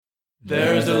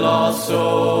There's a lost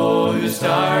soul who's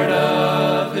tired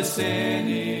of his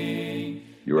sinning.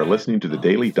 You are listening to the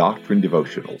Daily Doctrine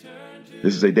Devotional.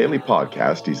 This is a daily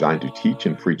podcast designed to teach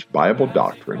and preach Bible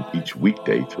doctrine each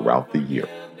weekday throughout the year.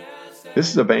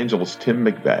 This is Evangelist Tim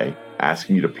McVeigh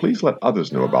asking you to please let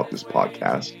others know about this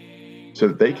podcast so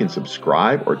that they can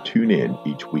subscribe or tune in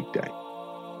each weekday.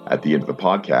 At the end of the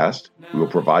podcast, we will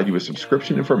provide you with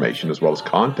subscription information as well as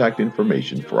contact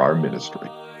information for our ministry.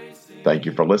 Thank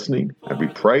you for listening, and we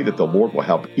pray that the Lord will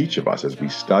help each of us as we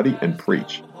study and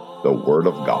preach the Word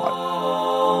of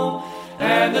God.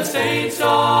 And the saints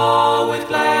all with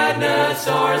gladness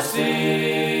are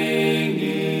singing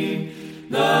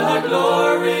the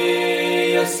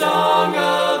glorious song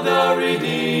of the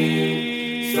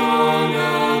redeemed, song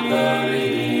of the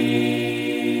redeemed.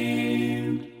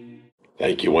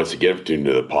 Thank you once again for tuning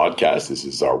to the podcast. This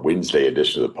is our Wednesday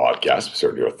edition of the podcast. We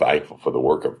certainly are thankful for the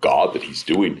work of God that He's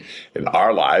doing in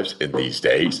our lives in these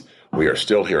days. We are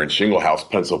still here in Shingle House,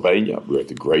 Pennsylvania. We're at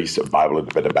the Grace Bible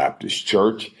Independent Baptist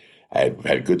Church, and we've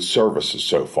had good services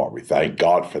so far. We thank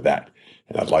God for that.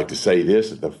 And I'd like to say this,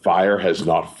 that the fire has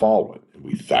not fallen. And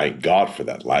we thank God for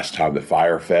that. Last time the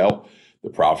fire fell,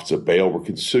 the prophets of Baal were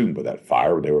consumed by that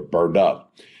fire and they were burned up.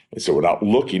 And so we're not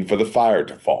looking for the fire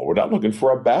to fall. We're not looking for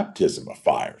a baptism of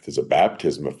fire. If there's a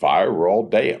baptism of fire, we're all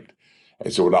damned.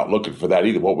 And so we're not looking for that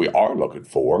either. What we are looking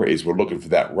for is we're looking for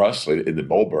that rustling in the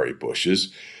mulberry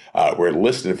bushes. We're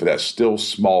listening for that still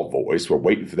small voice. We're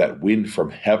waiting for that wind from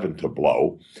heaven to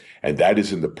blow. And that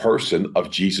is in the person of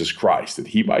Jesus Christ, that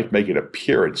He might make an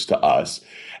appearance to us.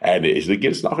 And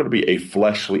again, it's not going to be a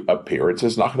fleshly appearance.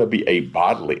 It's not going to be a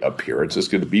bodily appearance. It's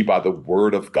going to be by the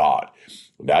Word of God.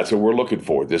 And that's what we're looking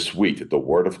for this week, that the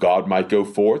Word of God might go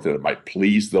forth and it might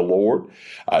please the Lord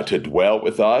to dwell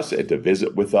with us and to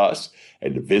visit with us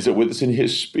and to visit with us in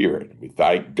His Spirit. We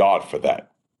thank God for that.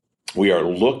 We are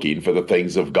looking for the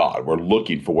things of God. We're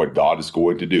looking for what God is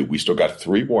going to do. We still got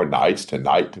 3 more nights,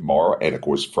 tonight, tomorrow, and of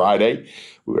course Friday.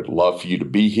 We would love for you to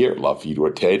be here, love for you to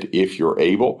attend if you're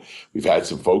able. We've had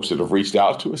some folks that have reached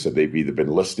out to us and they've either been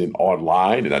listening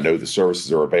online, and I know the services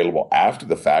are available after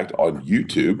the fact on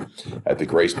YouTube at the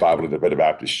Grace Bible Independent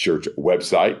Baptist Church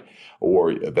website,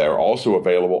 or they're also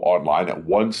available online at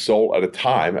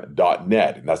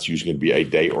onesoulatime.net, and that's usually going to be a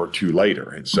day or 2 later.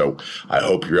 And so I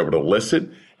hope you're able to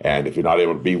listen. And if you're not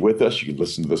able to be with us, you can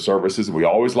listen to the services. And we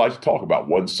always like to talk about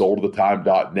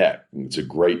onesoulatime.net. It's a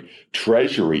great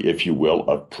treasury, if you will,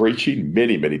 of preaching.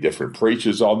 Many, many different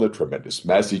preachers on there, tremendous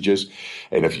messages.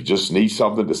 And if you just need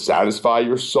something to satisfy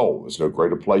your soul, there's no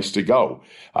greater place to go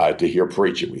to hear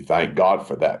preaching. We thank God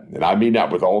for that. And I mean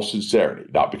that with all sincerity,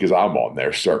 not because I'm on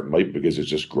there, certainly, because it's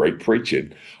just great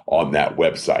preaching on that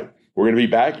website. We're going to be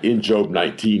back in Job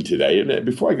 19 today. And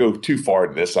before I go too far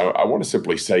in this, I want to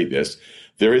simply say this.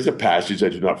 There is a passage I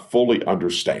do not fully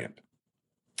understand.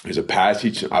 There's a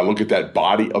passage, I look at that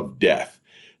body of death,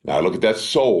 and I look at that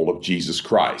soul of Jesus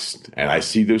Christ, and I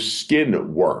see those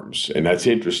skin worms, and that's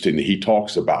interesting that He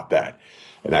talks about that.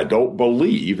 And I don't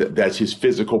believe that that's His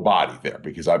physical body there,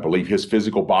 because I believe His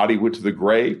physical body went to the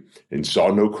grave and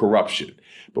saw no corruption.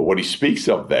 But what He speaks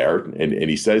of there, and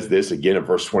He says this again in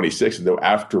verse 26, and though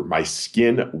after my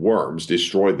skin worms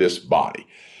destroy this body.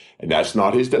 And that's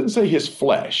not His, doesn't say His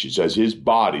flesh. It says His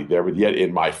body there, but yet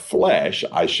in my flesh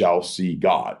I shall see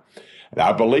God. And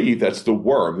I believe that's the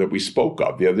worm that we spoke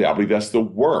of the other day. I believe that's the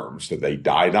worms, that they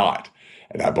die not.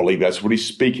 And I believe that's what He's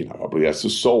speaking of. I believe that's the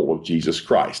soul of Jesus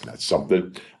Christ. And that's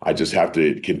something I just have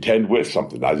to contend with,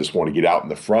 something I just want to get out in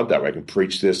the front. That way I can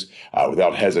preach this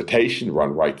without hesitation,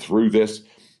 run right through this.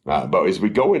 But as we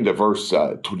go into verse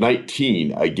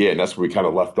 19, again, that's where we kind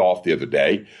of left off the other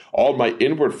day. All my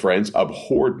inward friends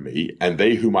abhorred me, and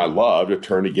they whom I loved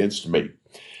turned against me.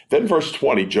 Then verse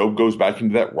 20, Job goes back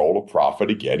into that role of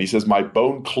prophet again. He says, my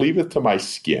bone cleaveth to my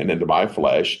skin and to my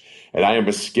flesh, and I am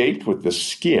escaped with the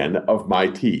skin of my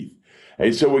teeth.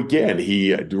 And so again,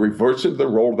 he reverts into the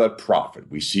role of that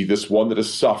prophet. We see this one that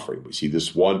is suffering. We see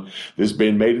this one that has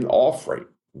been made an offering.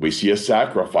 We see a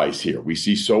sacrifice here. We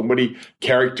see so many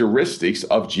characteristics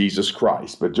of Jesus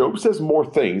Christ. But Job says more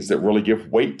things that really give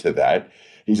weight to that.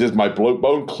 He says, my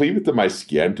bone cleaveth to my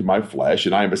skin, to my flesh,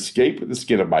 and I am escaped with the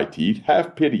skin of my teeth.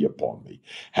 Have pity upon me.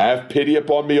 Have pity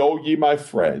upon me, O ye my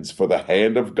friends, for the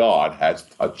hand of God has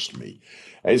touched me.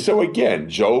 And so again,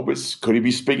 Job could he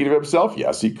be speaking of himself?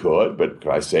 Yes, he could. But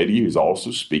can I say to you, he's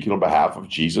also speaking on behalf of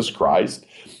Jesus Christ.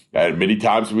 And many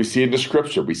times we see in the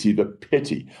scripture, we see the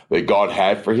pity that God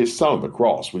had for his son on the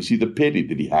cross. We see the pity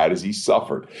that he had as he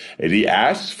suffered. And he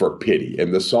asks for pity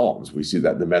in the Psalms. We see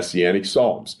that in the Messianic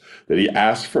Psalms, that he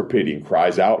asks for pity and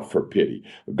cries out for pity.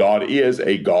 God is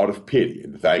a God of pity,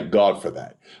 and thank God for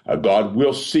that. God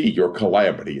will see your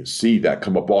calamity and see that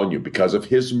come upon you because of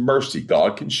his mercy.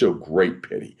 God can show great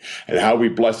pity. And how we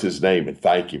bless his name and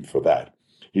thank him for that.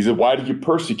 He said, why do you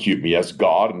persecute me as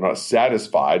God and not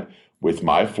satisfied with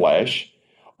my flesh?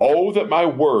 Oh, that my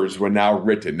words were now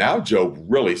written. Now Job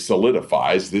really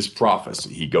solidifies this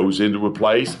prophecy. He goes into a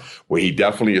place where he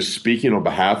definitely is speaking on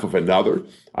behalf of another.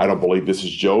 I don't believe this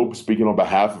is Job speaking on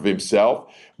behalf of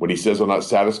himself when he says, I'm not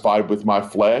satisfied with my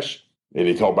flesh. And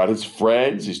he talks about his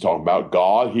friends. He's talking about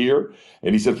God here.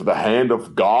 And he said, for the hand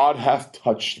of God hath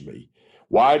touched me.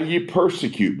 Why do you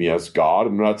persecute me as God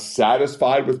and not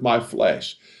satisfied with my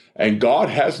flesh? And God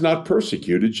has not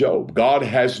persecuted Job. God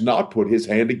has not put his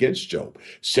hand against Job.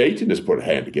 Satan has put a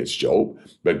hand against Job,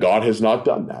 but God has not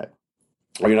done that.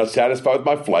 Are you not satisfied with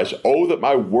my flesh? Oh, that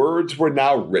my words were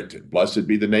now written. Blessed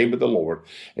be the name of the Lord.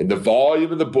 In the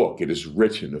volume of the book, it is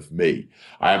written of me.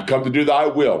 I am come to do thy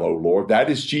will, O Lord. That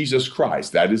is Jesus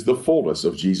Christ. That is the fullness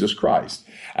of Jesus Christ.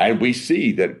 And we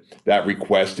see that that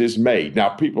request is made. Now,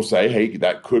 people say, hey,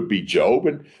 that could be Job.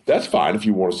 And that's fine if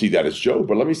you want to see that as Job.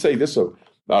 But let me say this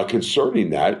concerning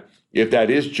that. If that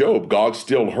is Job, God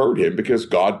still heard him because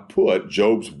God put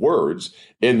Job's words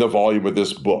in the volume of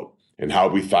this book. And how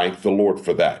we thank the Lord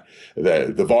for that.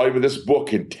 The volume of this book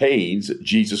contains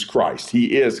Jesus Christ.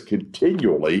 He is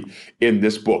continually in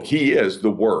this book. He is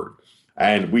the Word.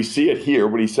 And we see it here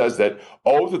when he says that,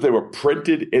 oh, that they were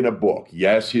printed in a book.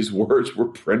 Yes, his words were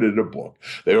printed in a book.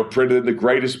 They were printed in the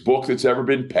greatest book that's ever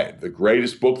been penned, the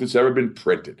greatest book that's ever been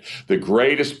printed, the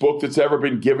greatest book that's ever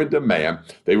been given to man.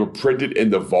 They were printed in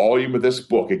the volume of this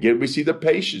book. Again, we see the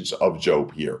patience of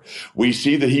Job here. We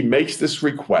see that he makes this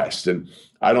request, and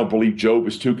I don't believe Job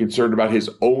is too concerned about his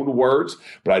own words,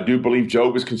 but I do believe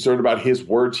Job is concerned about his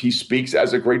words. He speaks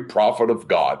as a great prophet of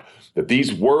God, that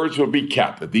these words would be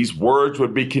kept, that these words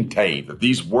would be contained, that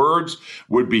these words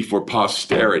would be for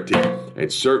posterity.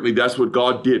 And certainly that's what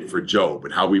God did for Job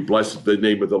and how we bless the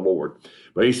name of the Lord.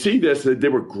 But you see this, that they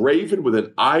were graven with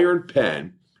an iron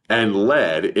pen and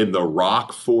lead in the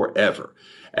rock forever.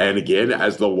 And again,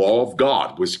 as the law of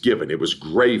God was given, it was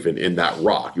graven in that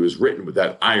rock. It was written with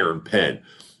that iron pen.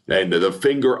 And the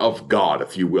finger of God,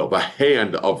 if you will, the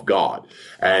hand of God.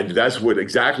 And that's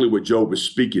exactly what Job is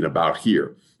speaking about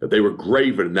here, that they were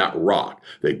graven in that rock,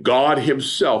 that God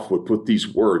himself would put these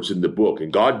words in the book.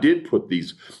 And God did put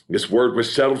this word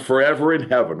was settled forever in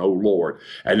heaven, O Lord.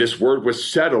 And this word was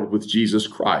settled with Jesus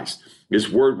Christ. His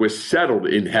word was settled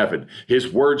in heaven. His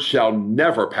word shall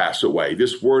never pass away.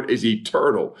 This word is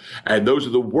eternal. And those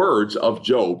are the words of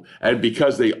Job. And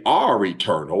because they are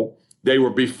eternal, they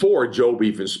were before Job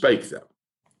even spake them.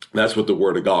 That's what the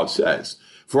word of God says.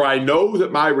 For I know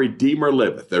that my Redeemer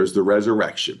liveth. There's the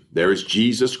resurrection. There is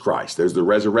Jesus Christ. There's the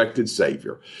resurrected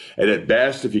Savior. And at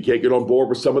best, if you can't get on board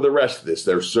with some of the rest of this,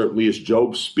 there certainly is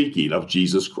Job speaking of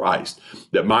Jesus Christ.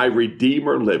 That my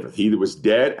Redeemer liveth. He that was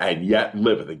dead and yet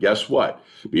liveth. And guess what?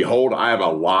 Behold, I am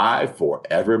alive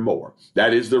forevermore.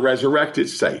 That is the resurrected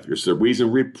Savior. It's the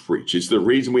reason we preach. It's the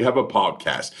reason we have a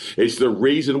podcast. It's the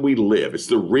reason we live. It's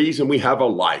the reason we have a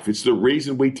life. It's the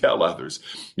reason we tell others,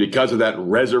 because of that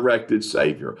resurrected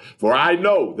Savior. For I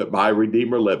know that my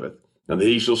Redeemer liveth, and that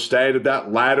he shall stand at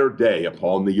that latter day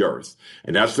upon the earth.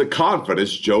 And that's the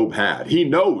confidence Job had. He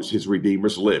knows his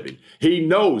Redeemer's living. He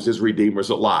knows his Redeemer's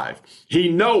alive. He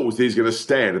knows that he's going to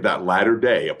stand at that latter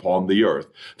day upon the earth.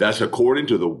 That's according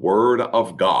to the word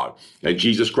of God. And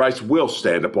Jesus Christ will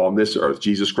stand upon this earth.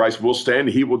 Jesus Christ will stand.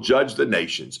 He will judge the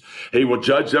nations. He will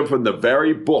judge them from the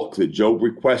very book that Job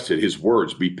requested his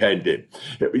words be penned in.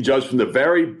 He'll be judged from the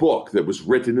very book that was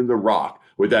written in the rock,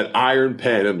 with that iron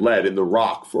pen and lead in the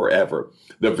rock forever.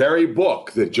 The very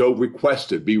book that Job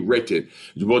requested be written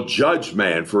will judge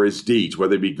man for his deeds,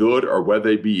 whether they be good or whether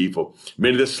they be evil.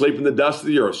 Many that sleep in the dust of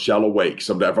the earth shall awake,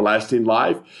 some to everlasting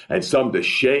life, and some to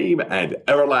shame and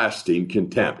everlasting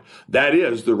contempt. That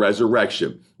is the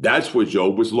resurrection. That's what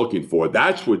Job was looking for.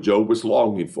 That's what Job was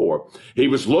longing for. He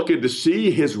was looking to see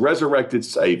his resurrected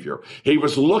Savior. He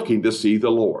was looking to see the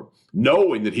Lord,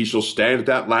 knowing that he shall stand at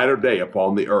that latter day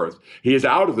upon the earth. He is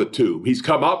out of the tomb. He's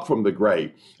come up from the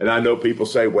grave. And I know people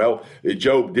say, well,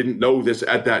 Job didn't know this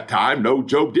at that time. No,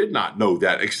 Job did not know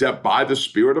that except by the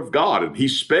Spirit of God. And he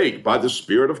spake by the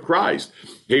Spirit of Christ.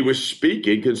 He was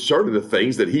speaking concerning the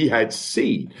things that he had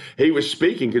seen. He was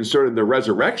speaking concerning the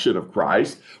resurrection of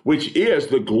Christ, which is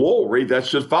the glory that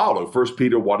should follow. 1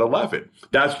 Peter 1:11.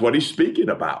 That's what he's speaking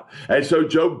about. And so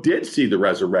Job did see the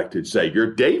resurrected Savior.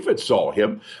 David saw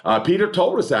him. Peter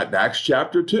told us that in Acts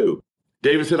chapter 2.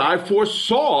 David said, I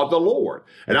foresaw the Lord.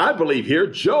 And I believe here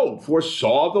Job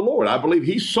foresaw the Lord. I believe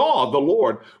he saw the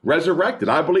Lord resurrected.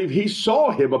 I believe he saw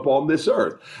him upon this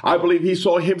earth. I believe he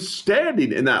saw him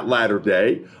standing in that latter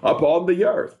day upon the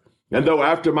earth. And though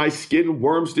after my skin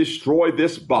worms destroy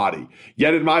this body,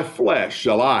 yet in my flesh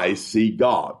shall I see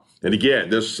God. And again,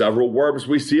 there's several worms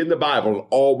we see in the Bible. In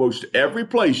almost every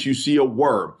place you see a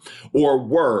worm or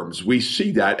worms, we see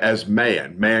that as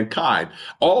mankind.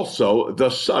 Also,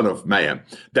 the Son of Man,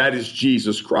 that is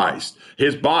Jesus Christ.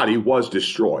 His body was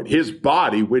destroyed. His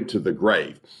body went to the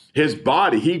grave. His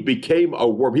body, he became a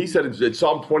worm. He said in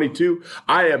Psalm 22,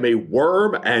 I am a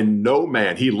worm and no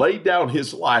man. He laid down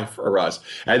his life for us.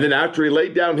 And then after he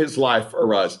laid down his life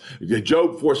for us,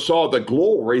 Job foresaw the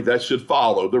glory that should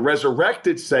follow. The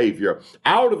resurrected Savior,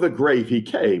 out of the grave he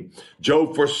came.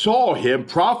 Job foresaw him,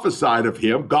 prophesied of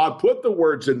him. God put the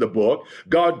words in the book.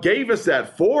 God gave us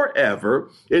that forever.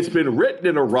 It's been written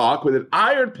in a rock with an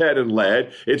iron pen and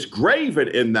lead. It's graven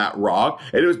in that rock.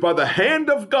 And it was by the hand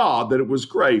of God that it was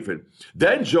graven.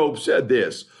 Then Job said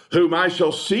this, whom I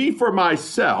shall see for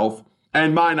myself,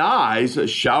 and mine eyes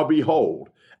shall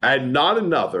behold, and not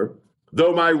another,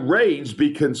 though my reins be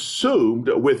consumed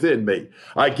within me.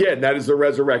 Again, that is the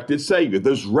resurrected Savior.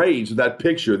 Those reins, that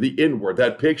picture, the inward,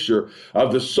 that picture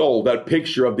of the soul, that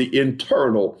picture of the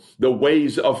internal, the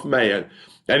ways of man.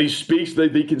 And he speaks, they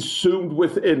be consumed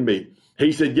within me.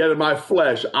 He said, yet in my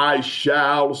flesh I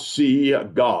shall see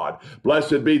God.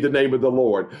 Blessed be the name of the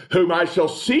Lord, whom I shall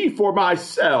see for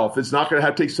myself. It's not going to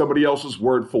have to take somebody else's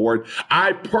word for it.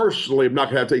 I personally am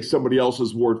not going to have to take somebody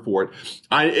else's word for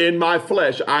it. In my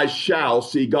flesh I shall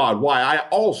see God. Why? I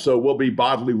also will be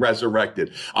bodily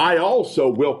resurrected. I also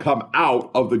will come out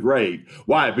of the grave.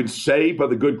 Why? I've been saved by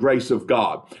the good grace of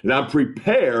God, and I'm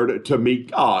prepared to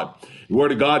meet God. The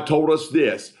Word of God told us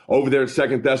this over there in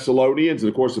 2 Thessalonians, and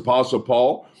of course, Apostle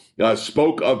Paul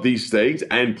spoke of these things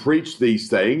and preached these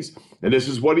things. And this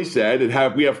is what he said,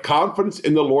 and we have confidence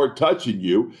in the Lord touching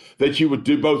you, that you would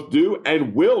both do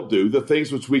and will do the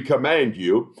things which we command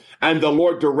you. And the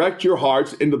Lord direct your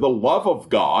hearts into the love of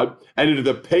God and into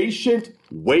the patient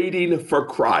waiting for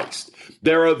Christ.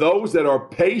 There are those that are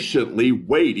patiently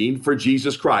waiting for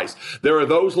Jesus Christ. There are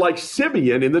those like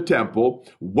Simeon in the temple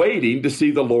waiting to see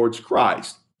the Lord's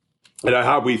Christ. And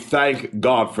how we thank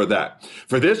God for that.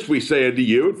 For this we say unto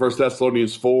you in 1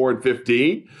 Thessalonians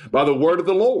 4:15, by the word of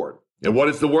the Lord. And what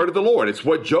is the word of the Lord? It's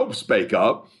what Job spake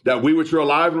of, that we which are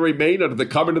alive and remain unto the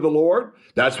coming of the Lord.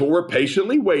 That's what we're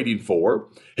patiently waiting for.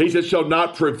 He said, shall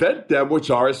not prevent them which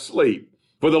are asleep.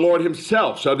 For the Lord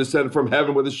himself shall descend from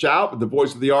heaven with a shout, with the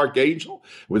voice of the archangel,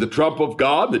 with the trump of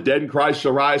God. The dead in Christ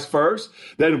shall rise first.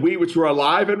 Then we which are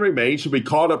alive and remain shall be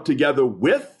caught up together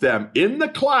with them in the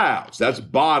clouds. That's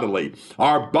bodily.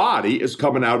 Our body is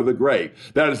coming out of the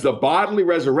grave. That is the bodily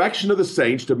resurrection of the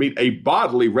saints to meet a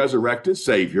bodily resurrected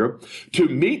Savior, to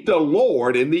meet the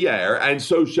Lord in the air, and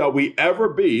so shall we ever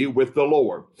be with the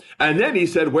Lord. And then he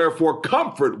said, wherefore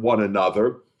comfort one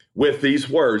another with these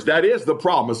words. That is the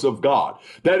promise of God.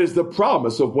 That is the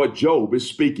promise of what Job is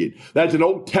speaking. That's an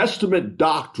Old Testament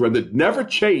doctrine that never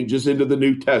changes into the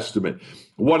New Testament.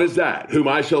 What is that? Whom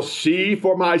I shall see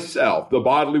for myself, the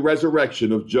bodily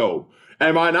resurrection of Job,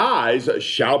 and mine eyes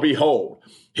shall behold.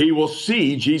 He will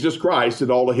see Jesus Christ in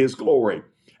all of his glory,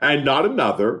 and not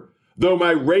another, though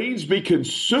my reins be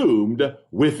consumed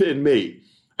within me.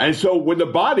 And so when the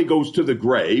body goes to the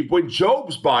grave, when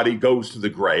Job's body goes to the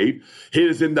grave, it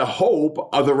is in the hope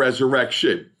of the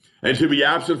resurrection. And to be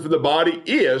absent from the body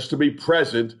is to be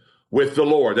present with the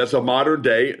Lord. That's a modern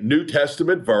day New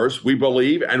Testament verse we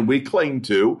believe and we cling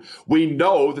to. We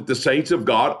know that the saints of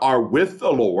God are with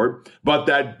the Lord, but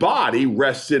that body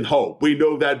rests in hope. We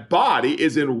know that body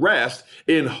is in rest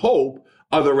in hope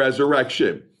of the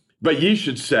resurrection. But ye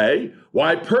should say,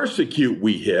 why persecute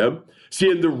we him?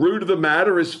 Seeing the root of the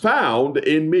matter is found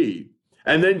in me.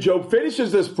 And then Job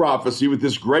finishes this prophecy with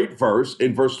this great verse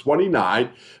in verse 29.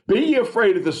 Be ye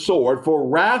afraid of the sword, for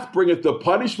wrath bringeth the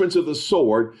punishments of the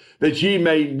sword, that ye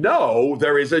may know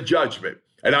there is a judgment.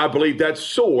 And I believe that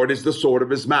sword is the sword of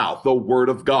his mouth, the word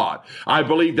of God. I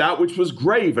believe that which was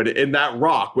graven in that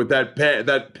rock with that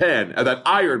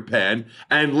iron pen,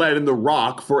 and let in the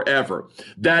rock forever.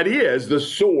 That is the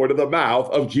sword of the mouth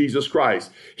of Jesus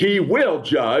Christ. He will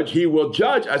judge. He will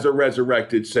judge as a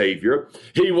resurrected Savior.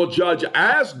 He will judge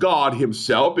as God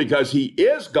himself, because he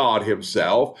is God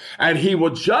himself, and he will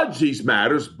judge these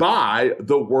matters by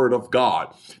the word of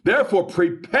God. Therefore,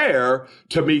 prepare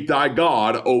to meet thy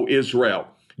God, O Israel.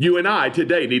 You and I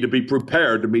today need to be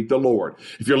prepared to meet the Lord.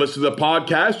 If you're listening to the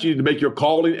podcast, you need to make your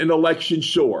calling and election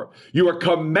sure. You are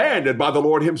commanded by the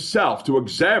Lord himself to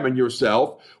examine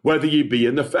yourself whether ye be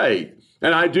in the faith.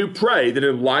 And I do pray that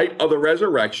in light of the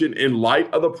resurrection, in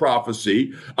light of the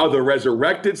prophecy of the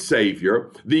resurrected Savior,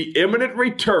 the imminent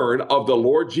return of the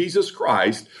Lord Jesus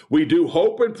Christ, we do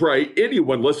hope and pray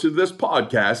anyone listening to this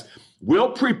podcast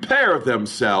will prepare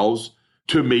themselves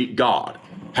to meet God.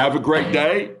 Have a great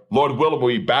day. Lord willing,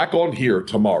 we'll be back on here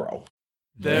tomorrow.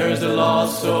 There's a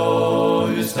lost soul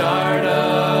who's tired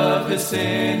of his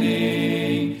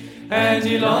sinning, and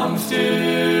he longs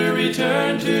to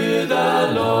return to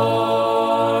the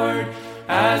Lord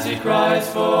as he cries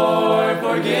for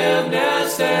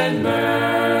forgiveness and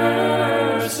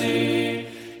mercy.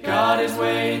 God is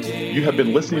waiting. You have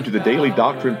been listening to the Daily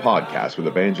Doctrine Podcast with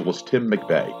Evangelist Tim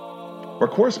McVeigh. For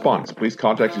correspondence, please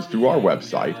contact us through our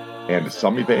website and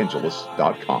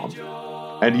someevangelists.com,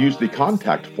 and use the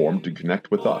contact form to connect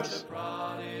with us.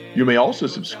 You may also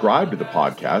subscribe to the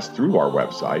podcast through our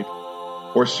website,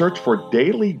 or search for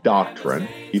Daily Doctrine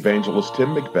Evangelist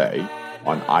Tim McVeigh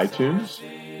on iTunes,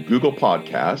 Google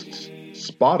Podcasts,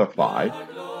 Spotify,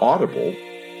 Audible,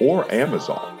 or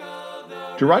Amazon.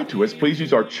 To write to us, please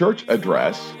use our church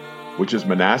address, which is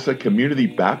Manasseh Community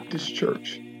Baptist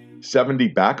Church, 70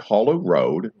 Back Hollow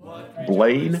Road,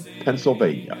 Blaine,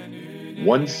 Pennsylvania,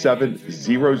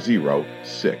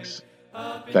 17006.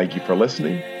 Thank you for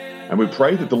listening, and we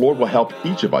pray that the Lord will help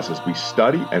each of us as we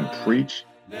study and preach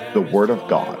the Word of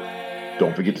God.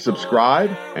 Don't forget to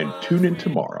subscribe and tune in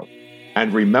tomorrow.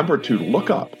 And remember to look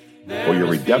up, for your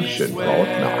redemption draweth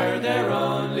nigh. There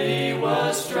only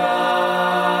was strife.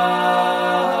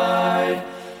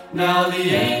 Now the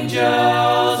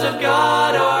angels of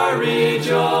God are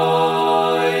rejoicing,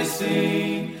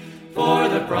 for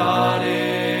the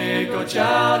prodigal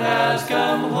child has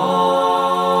come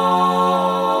home,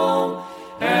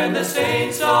 and the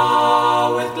saints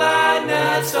all with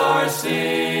gladness are singing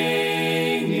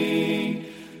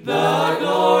the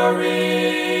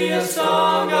glorious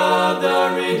song of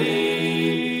the redeemed.